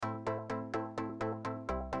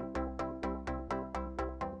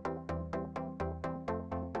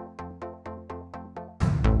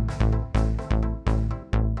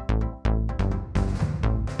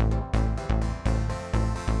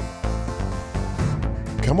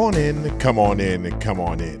Come on in, come on in, come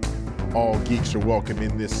on in. All geeks are welcome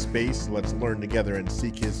in this space. Let's learn together and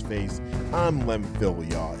seek his face. I'm Lem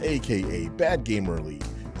Philyaw, aka Bad Gamer League,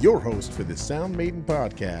 your host for the Sound Maiden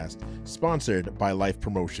podcast, sponsored by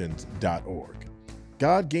lifepromotions.org.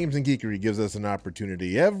 God, Games, and Geekery gives us an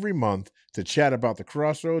opportunity every month to chat about the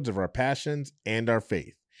crossroads of our passions and our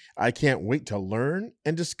faith. I can't wait to learn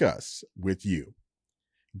and discuss with you.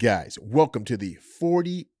 Guys, welcome to the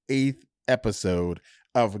 48th episode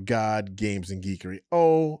of God, Games, and Geekery.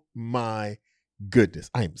 Oh my goodness.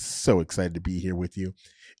 I am so excited to be here with you.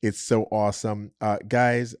 It's so awesome.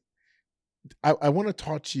 Guys, I want to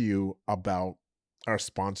talk to you about our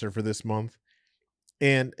sponsor for this month.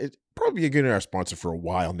 And it's probably been our sponsor for a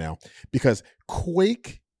while now because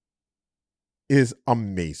Quake is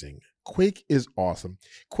amazing. Quake is awesome.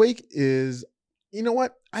 Quake is, you know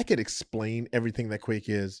what? I could explain everything that Quake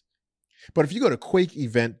is. But if you go to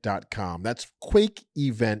quakeevent.com, that's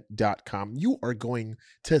quakeevent.com, you are going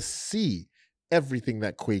to see everything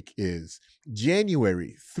that Quake is.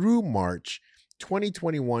 January through March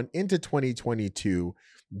 2021 into 2022,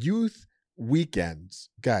 youth weekends,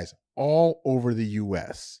 guys, all over the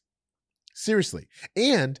US. Seriously.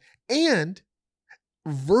 And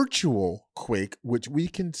virtual Quake, which we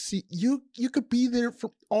can see, you could be there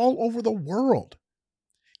from all over the world.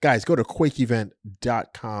 Guys, go to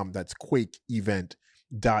quakeevent.com. That's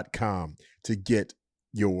quakeevent.com to get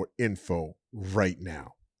your info right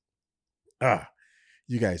now.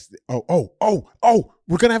 You guys, we're going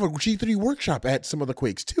to have a G3 workshop at some of the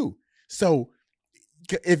Quakes too. So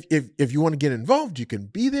if you want to get involved, you can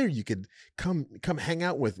be there. You can come hang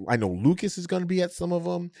out with, I know Lucas is going to be at some of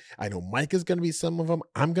them. I know Mike is going to be some of them.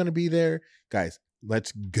 I'm going to be there. Guys,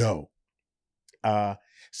 let's go.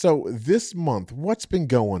 So this month, what's been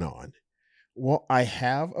going on? Well,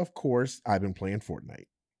 of course, I've been playing Fortnite.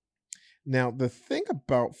 Now, the thing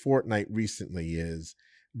about Fortnite recently is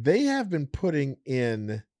they have been putting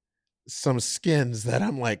in some skins that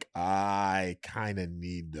I'm like, I kind of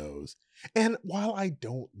need those. And while I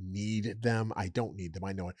don't need them, I know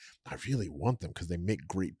it. I really want them because they make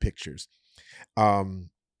great pictures.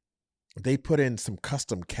 They put in some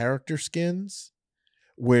custom character skins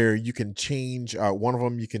where you can change one of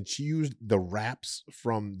them. You can choose the wraps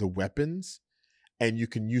from the weapons and you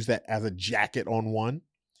can use that as a jacket on one.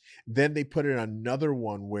 Then they put in another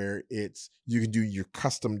one where you can do your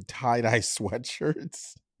custom tie-dye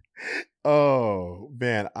sweatshirts. Oh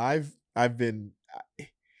man,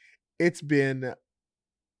 it's been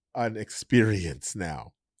an experience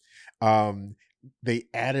now. They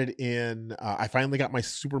added in, I finally got my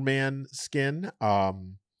Superman skin.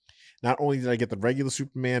 Not only did I get the regular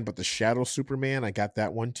Superman, but the Shadow Superman, I got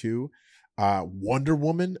that one too. Wonder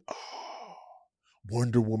Woman. Oh,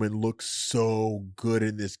 Wonder Woman looks so good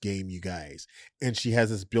in this game, you guys. And she has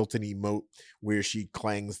this built-in emote where she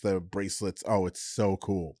clangs the bracelets. Oh, it's so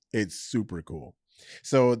cool. It's super cool.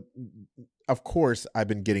 So, of course, I've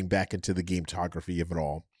been getting back into the gametography of it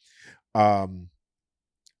all.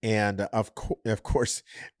 And of course,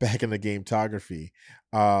 back in the gametography,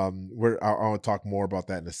 I'll talk more about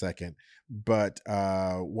that in a second. But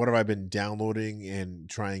what have I been downloading and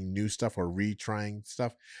trying new stuff or retrying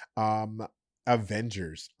stuff?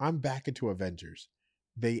 Avengers. I'm back into Avengers.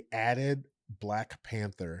 They added Black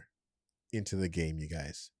Panther into the game, you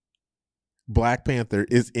guys. Black Panther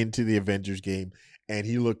is into the Avengers game, and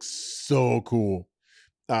he looks so cool.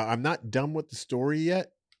 I'm not done with the story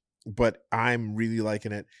yet, but I'm really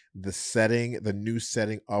liking it. The new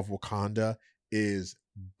setting of Wakanda is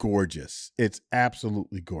gorgeous. It's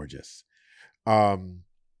absolutely gorgeous. And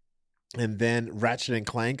then Ratchet and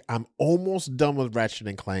Clank. I'm almost done with Ratchet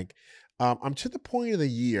and Clank. I'm to the point of the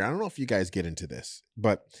year. I don't know if you guys get into this,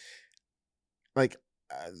 but like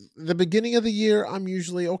the beginning of the year, I'm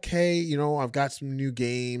usually okay. You know, I've got some new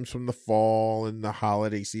games from the fall and the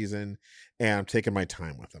holiday season, and I'm taking my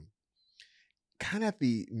time with them. Kind of at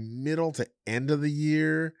the middle to end of the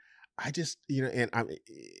year, I just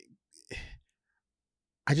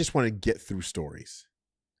want to get through stories.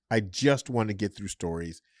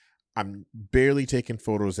 I'm barely taking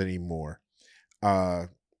photos anymore.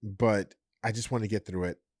 But I just want to get through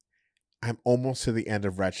it. I'm almost to the end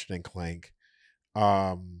of Ratchet and Clank.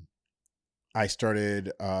 I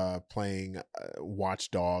started playing Watch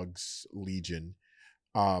Dogs Legion,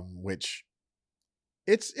 which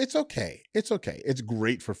it's okay. It's okay. It's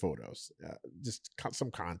great for photos. Just some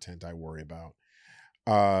content I worry about.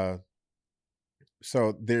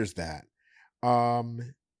 So there's that.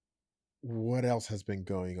 What else has been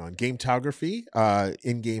going on? Gametography,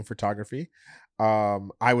 in-game photography.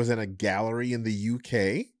 I was in a gallery in the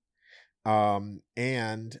UK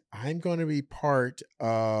And I'm going to be part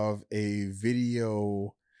of a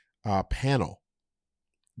video panel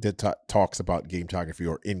that talks about gameography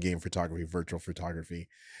or in-game photography, virtual photography,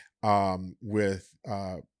 with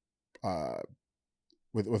a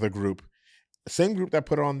group, same group that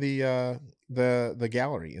put on the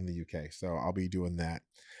gallery in the UK. So I'll be doing that.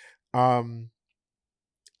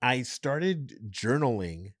 I started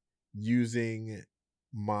journaling using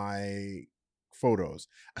my photos.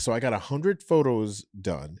 So I got 100 photos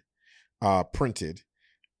done, printed,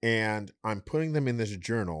 and I'm putting them in this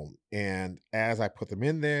journal. And as I put them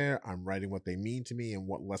in there, I'm writing what they mean to me and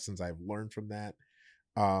what lessons I've learned from that.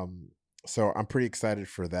 So I'm pretty excited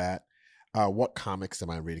for that. What comics am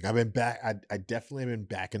I reading? I've been back. I definitely have been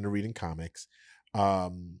back into reading comics. I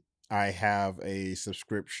have a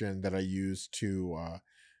subscription that I use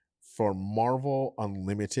for Marvel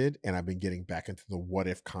Unlimited, and I've been getting back into the What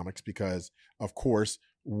If comics because, of course,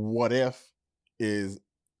 What If is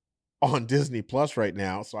on Disney Plus right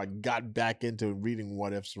now. So I got back into reading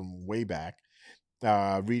What Ifs from way back,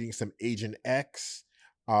 reading some Agent X.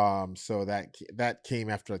 So that came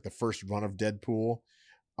after like the first run of Deadpool.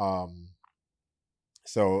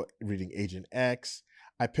 So reading Agent X.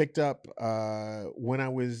 I picked up when I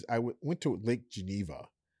went to Lake Geneva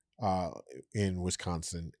in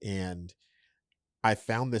Wisconsin, and I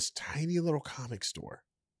found this tiny little comic store,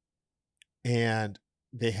 and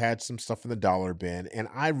they had some stuff in the dollar bin, and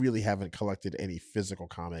I really haven't collected any physical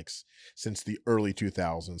comics since the early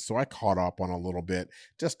 2000s, so I caught up on a little bit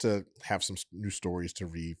just to have some new stories to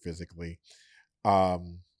read physically.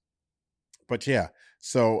 But yeah,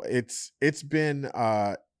 so it's been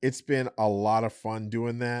a lot of fun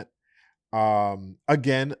doing that.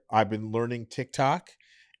 Again, I've been learning TikTok,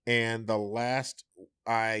 and the last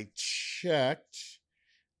I checked,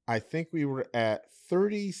 I think we were at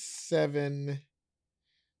 37.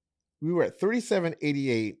 We were at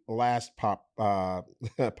 3788 last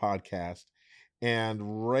podcast,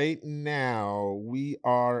 and right now we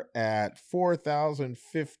are at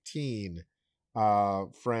 4,015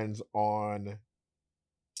 friends on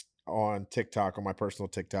TikTok, on my personal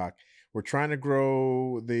TikTok. We're trying to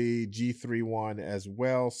grow the G3 one as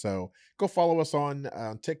well, so go follow us on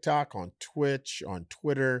TikTok, on Twitch, on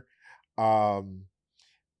Twitter.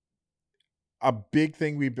 A big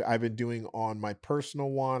thing I've been doing on my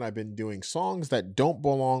personal one, I've been doing songs that don't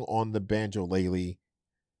belong on the Banjolele,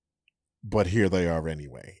 but here they are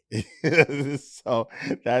anyway. So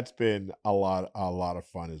that's been a lot of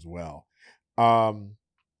fun as well. But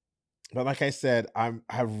like I said, I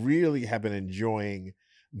really have been enjoying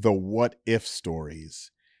the What If stories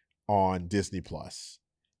on Disney Plus.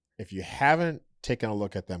 If you haven't taken a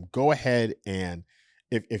look at them, go ahead, and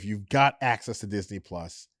if you've got access to Disney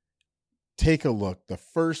Plus, take a look. The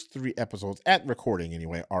first 3 episodes, at recording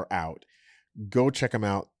anyway, are out. Go check them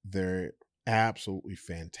out. They're absolutely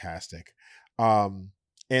fantastic. And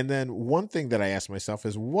then one thing that I asked myself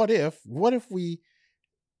is, what if we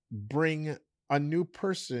bring a new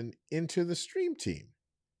person into the stream team?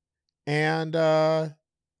 And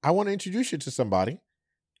I want to introduce you to somebody.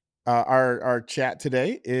 Our chat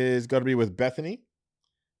today is going to be with Bethany.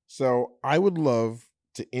 So I would love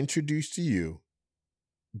to introduce to you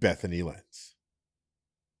Bethany Lenz.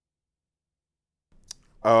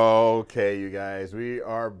 Okay, you guys, we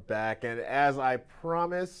are back. And as I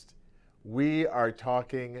promised, we are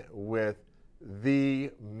talking with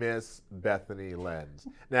the Miss Bethany Lenz.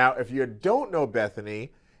 Now, if you don't know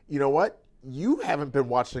Bethany, you know what? You haven't been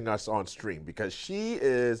watching us on stream, because she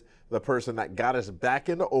is the person that got us back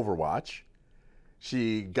into Overwatch.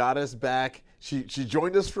 She got us back. She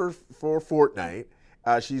joined us for Fortnite.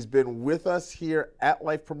 She's been with us here at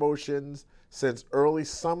Life Promotions since early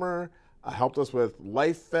summer. Helped us with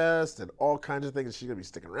Life Fest and all kinds of things. She's going to be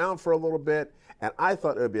sticking around for a little bit. And I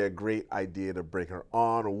thought it would be a great idea to bring her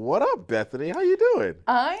on. What up, Bethany? How you doing?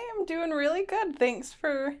 I am doing really good. Thanks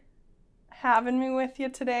for having me with you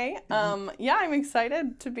today. Yeah, I'm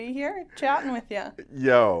excited to be here chatting with you.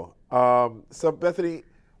 Yo, so Bethany,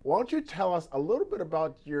 why don't you tell us a little bit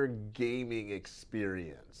about your gaming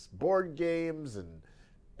experience, board games,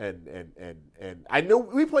 and I know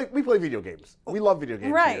we play video games. We love video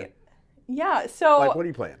games. Right. Here. Yeah. So like, what are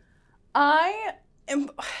you playing? I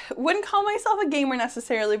wouldn't call myself a gamer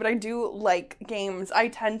necessarily, but I do like games. I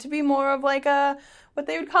tend to be more of like what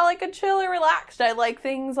they would call like a chill or relaxed. I like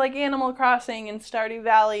things like Animal Crossing and Stardew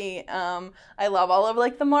Valley. I love all of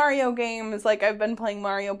like the Mario games. Like I've been playing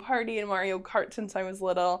Mario Party and Mario Kart since I was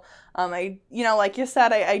little. Like you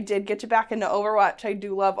said, I did get you back into Overwatch. I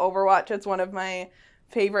do love Overwatch. It's one of my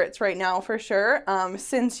favorites right now for sure.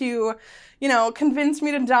 Since you convinced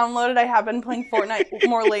me to download it, I have been playing Fortnite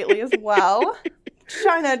more lately as well.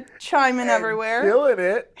 Trying to chime in everywhere. Killing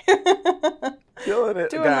it. Killing it,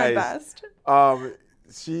 Doing guys. my best.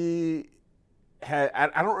 She had,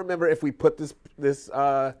 I don't remember if we put this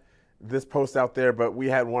post out there, but we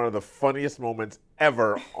had one of the funniest moments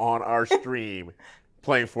ever on our stream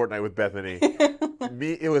playing Fortnite with Bethany.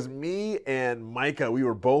 It was me and Micah. We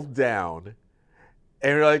were both down.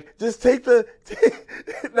 And we were like, just take no,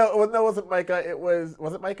 it wasn't Micah. Was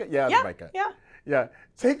it Micah? Yeah, it was Micah. Yeah.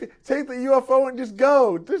 Take the UFO and just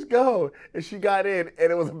go. And she got in,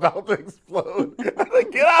 and it was about to explode. I'm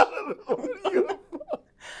like, get out of the UFO.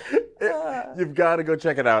 You've got to go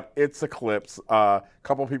check it out. It's Eclipse. A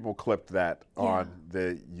couple people clipped that on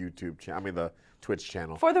the YouTube channel. I mean, the Twitch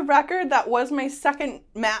channel. For the record, that was my second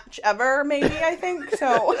match ever, maybe, I think.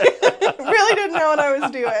 So really didn't know what I was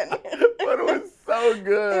doing. But it was so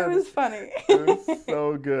good. It was funny. It was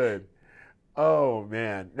so good. Oh,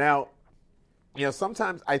 man. Now,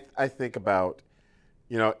 sometimes I think about,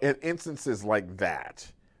 in instances like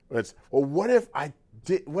that. It's, well, what if I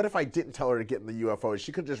didn't tell her to get in the UFO?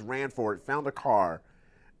 She could have just ran for it, found a car,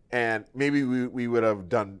 and maybe we would have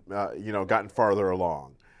done, gotten farther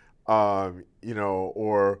along. Or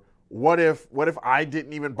what if I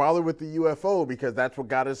didn't even bother with the UFO because that's what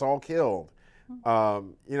got us all killed?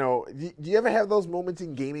 Do you ever have those moments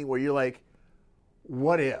in gaming where you're like,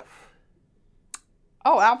 what if?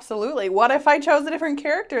 Oh, absolutely. What if I chose a different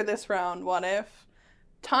character this round? What if?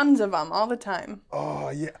 Tons of them, all the time. Oh,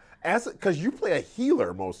 yeah. Because you play a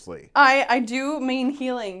healer mostly. I do main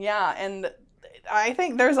healing, yeah. And I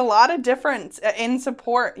think there's a lot of difference in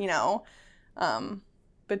support,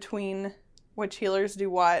 between which healers do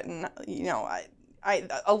what. And,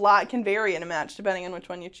 a lot can vary in a match depending on which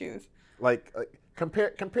one you choose. Like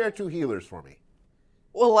compare two healers for me.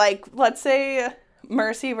 Well, let's say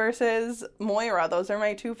Mercy versus Moira. Those are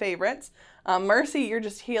my two favorites. Mercy, you're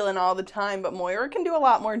just healing all the time, but Moira can do a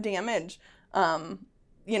lot more damage.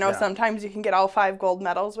 Sometimes you can get all 5 gold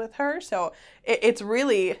medals with her. So it's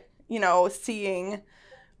really, seeing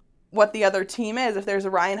what the other team is. If there's a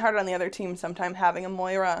Reinhardt on the other team, sometimes having a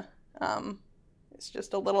Moira, it's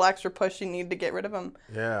just a little extra push you need to get rid of him.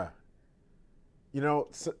 Yeah.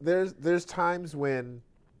 So there's times when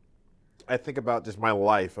I think about just my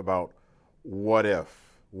life, about what if,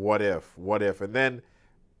 and then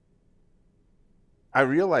I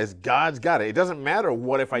realize God's got it. It doesn't matter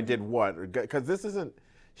what if I did what, because this isn't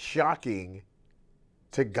shocking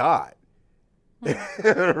to God,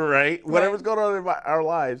 right? Whatever's going on in our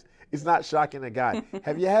lives, it's not shocking to God.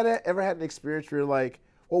 Have you ever had an experience where you're like,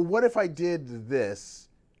 well, what if I did this,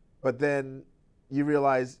 but then you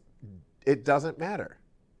realize it doesn't matter?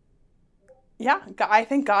 Yeah, I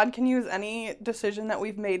think God can use any decision that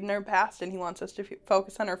we've made in our past, and he wants us to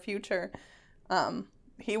focus on our future.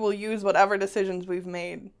 He will use whatever decisions we've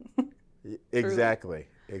made. Exactly.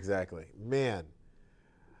 Man,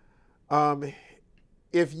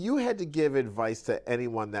 if you had to give advice to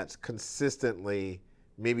anyone that's consistently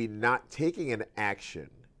maybe not taking an action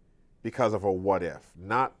because of a what if,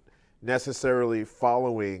 not necessarily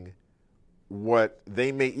following what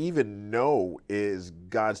they may even know is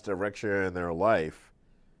God's direction in their life,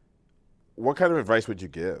 what kind of advice would you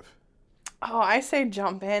give? Oh, I say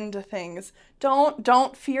jump into things.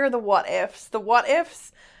 Don't fear the what ifs. The what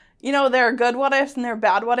ifs, there are good what ifs and there are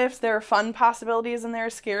bad what ifs. There are fun possibilities and there are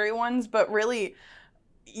scary ones, but really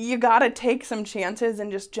you got to take some chances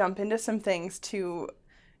and just jump into some things to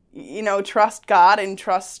trust God and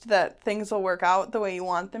trust that things will work out the way you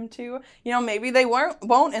want them to. Maybe they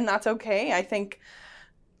won't, and that's okay. I think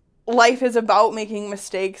life is about making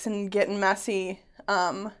mistakes and getting messy.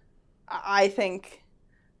 I think,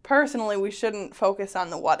 personally, we shouldn't focus on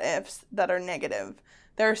the what-ifs that are negative.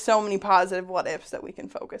 There are so many positive what-ifs that we can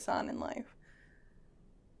focus on in life.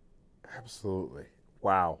 Absolutely.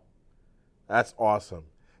 Wow. That's awesome.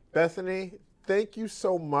 Bethany, thank you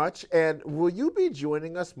so much. And will you be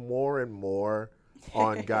joining us more and more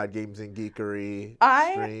on God Games and Geekery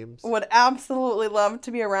streams? I would absolutely love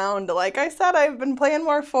to be around. Like I said, I've been playing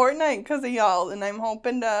more Fortnite because of y'all, and I'm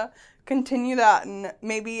hoping to continue that and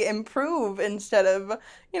maybe improve instead of,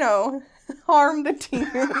 harm the team.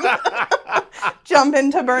 Jump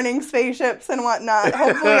into burning spaceships and whatnot.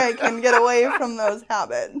 Hopefully I can get away from those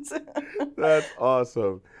habits. That's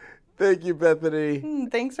awesome. Thank you, Bethany.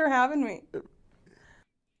 Thanks for having me.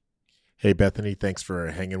 Hey, Bethany, thanks for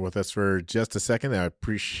hanging with us for just a second. I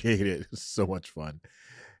appreciate it. It's so much fun.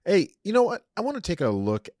 Hey, you know what? I want to take a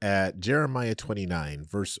look at Jeremiah 29,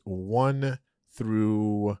 verse 1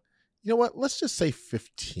 through You know what? Let's just say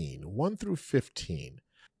 15, 1 through 15.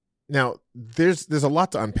 Now, there's a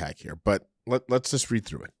lot to unpack here, but let's just read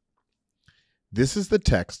through it. This is the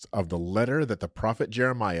text of the letter that the prophet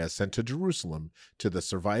Jeremiah sent to Jerusalem to the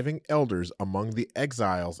surviving elders among the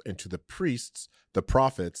exiles and to the priests, the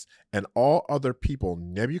prophets, and all other people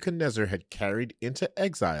Nebuchadnezzar had carried into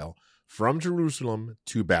exile from Jerusalem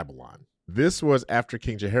to Babylon. This was after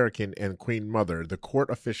King Jehoiakim and Queen Mother, the court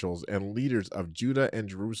officials and leaders of Judah and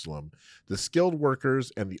Jerusalem, the skilled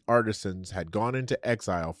workers and the artisans had gone into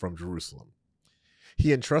exile from Jerusalem.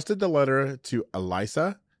 He entrusted the letter to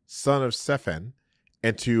Elisha, son of Shaphan,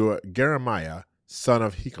 and to Jeremiah, son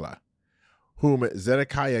of Hilkiah, whom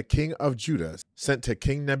Zedekiah, king of Judah, sent to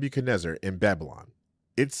King Nebuchadnezzar in Babylon.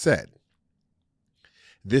 It said,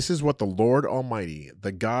 "This is what the Lord Almighty,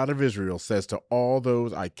 the God of Israel, says to all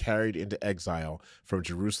those I carried into exile from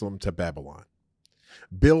Jerusalem to Babylon.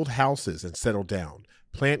 Build houses and settle down,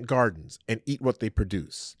 plant gardens and eat what they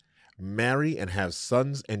produce. Marry and have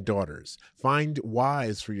sons and daughters. Find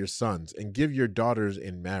wives for your sons and give your daughters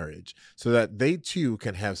in marriage, so that they too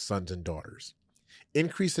can have sons and daughters.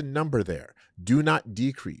 Increase in number there, do not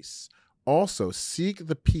decrease. Also seek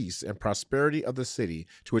the peace and prosperity of the city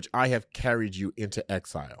to which I have carried you into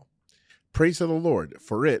exile. Pray to the Lord,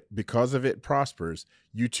 for it, because of it prospers,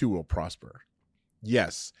 you too will prosper.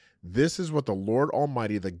 Yes, this is what the Lord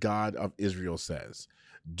Almighty, the God of Israel, says.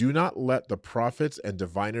 Do not let the prophets and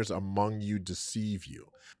diviners among you deceive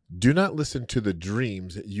you. Do not listen to the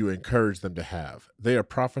dreams you encourage them to have. They are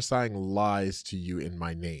prophesying lies to you in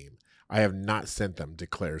my name. I have not sent them,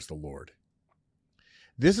 declares the Lord.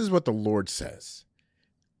 This is what the Lord says.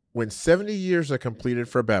 When 70 years are completed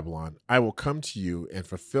for Babylon, I will come to you and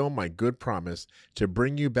fulfill my good promise to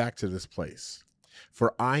bring you back to this place.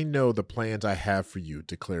 For I know the plans I have for you,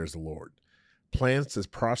 declares the Lord. Plans to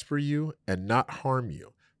prosper you and not harm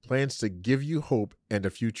you, plans to give you hope and a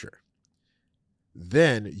future.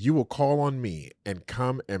 Then you will call on me and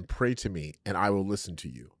come and pray to me, and I will listen to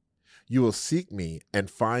you. You will seek me and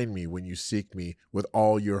find me when you seek me with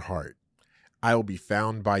all your heart. I will be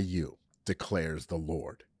found by you, declares the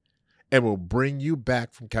Lord, and will bring you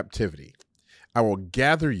back from captivity. I will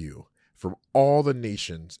gather you from all the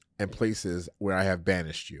nations and places where I have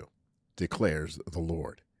banished you, declares the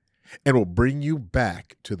Lord, and will bring you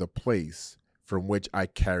back to the place from which I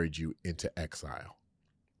carried you into exile.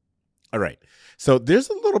 All right, so there's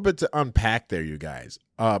a little bit to unpack there, you guys,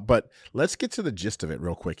 but let's get to the gist of it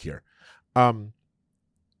real quick here.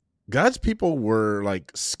 God's people were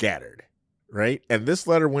like scattered, right? And this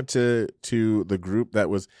letter went to the group that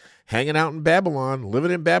was hanging out in Babylon,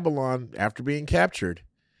 living in Babylon after being captured.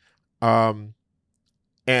 And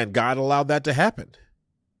God allowed that to happen.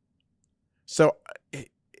 So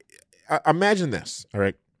imagine this, all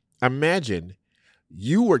right? Imagine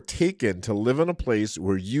you were taken to live in a place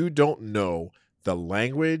where you don't know the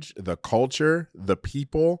language, the culture, the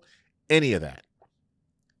people, any of that.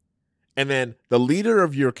 And then the leader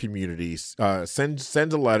of your community sends a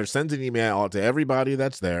letter, sends an email out to everybody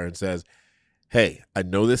that's there and says, hey, I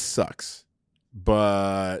know this sucks,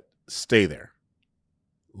 but stay there.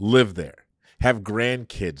 Live there. Have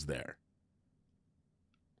grandkids there.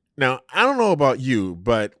 Now, I don't know about you,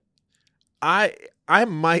 but I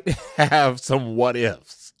might have some what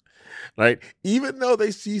ifs, right? Even though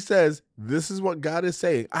he says, this is what God is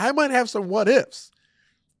saying, I might have some what ifs.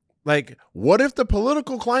 Like, what if the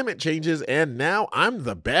political climate changes and now I'm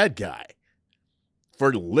the bad guy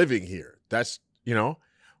for living here? That's,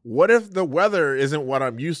 what if the weather isn't what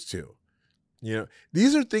I'm used to?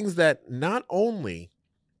 These are things that not only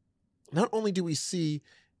do we see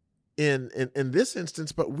in this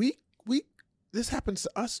instance, but we this happens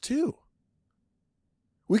to us too.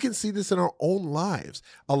 We can see this in our own lives.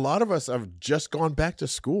 A lot of us have just gone back to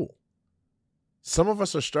school. Some of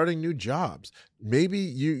us are starting new jobs. Maybe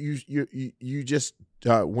you just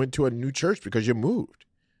went to a new church because you moved.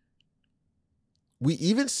 We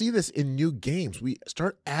even see this in new games. We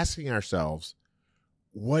start asking ourselves,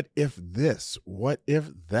 what if this? What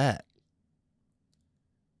if that?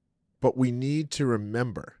 But we need to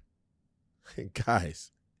remember,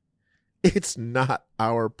 guys, it's not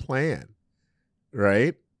our plan,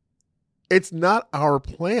 right? It's not our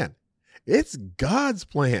plan. It's God's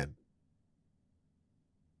plan.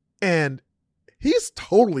 And he's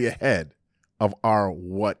totally ahead of our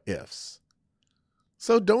what ifs.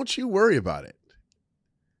 So don't you worry about it.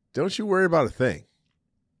 Don't you worry about a thing.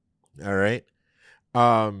 All right.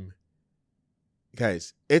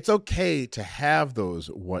 Guys, it's okay to have those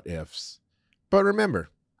what ifs. But remember,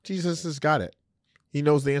 Jesus has got it. He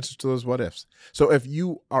knows the answers to those what ifs. So if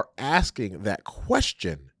you are asking that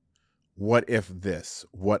question, What if this?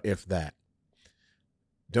 What if that?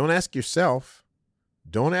 Don't ask yourself.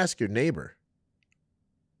 Don't ask your neighbor.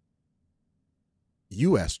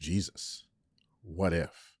 You ask Jesus, what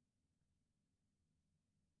if?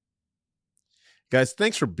 Guys,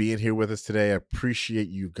 thanks for being here with us today. I appreciate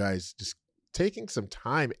you guys just taking some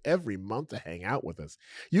time every month to hang out with us.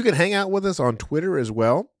 You can hang out with us on Twitter as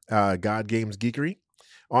well, God Games Geekery,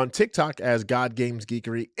 on TikTok as God Games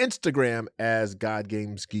Geekery, Instagram as God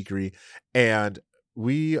Games Geekery, and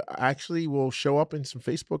we actually will show up in some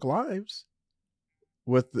Facebook Lives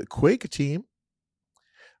with the Quake team.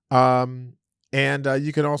 And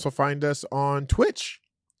you can also find us on Twitch.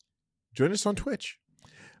 Join us on Twitch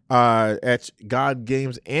at God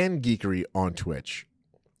Games and Geekery on Twitch.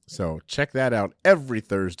 So check that out every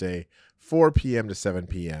Thursday, 4 p.m. to 7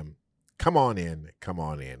 p.m. Come on in, come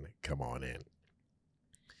on in, come on in.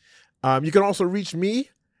 You can also reach me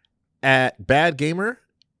at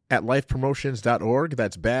badgamer@lifepromotions.org.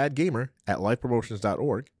 That's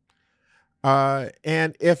badgamer@lifepromotions.org.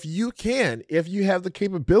 And if you have the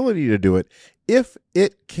capability to do it, if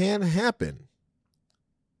it can happen,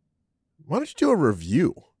 why don't you do a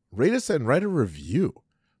review? Rate us and write a review.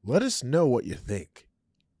 Let us know what you think.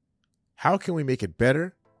 How can we make it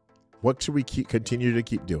better? What should we continue to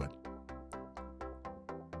keep doing?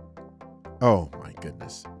 Oh my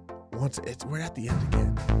goodness. We're at the end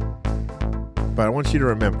again. But I want you to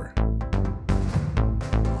remember,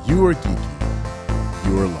 you are geeky.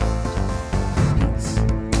 You are loved.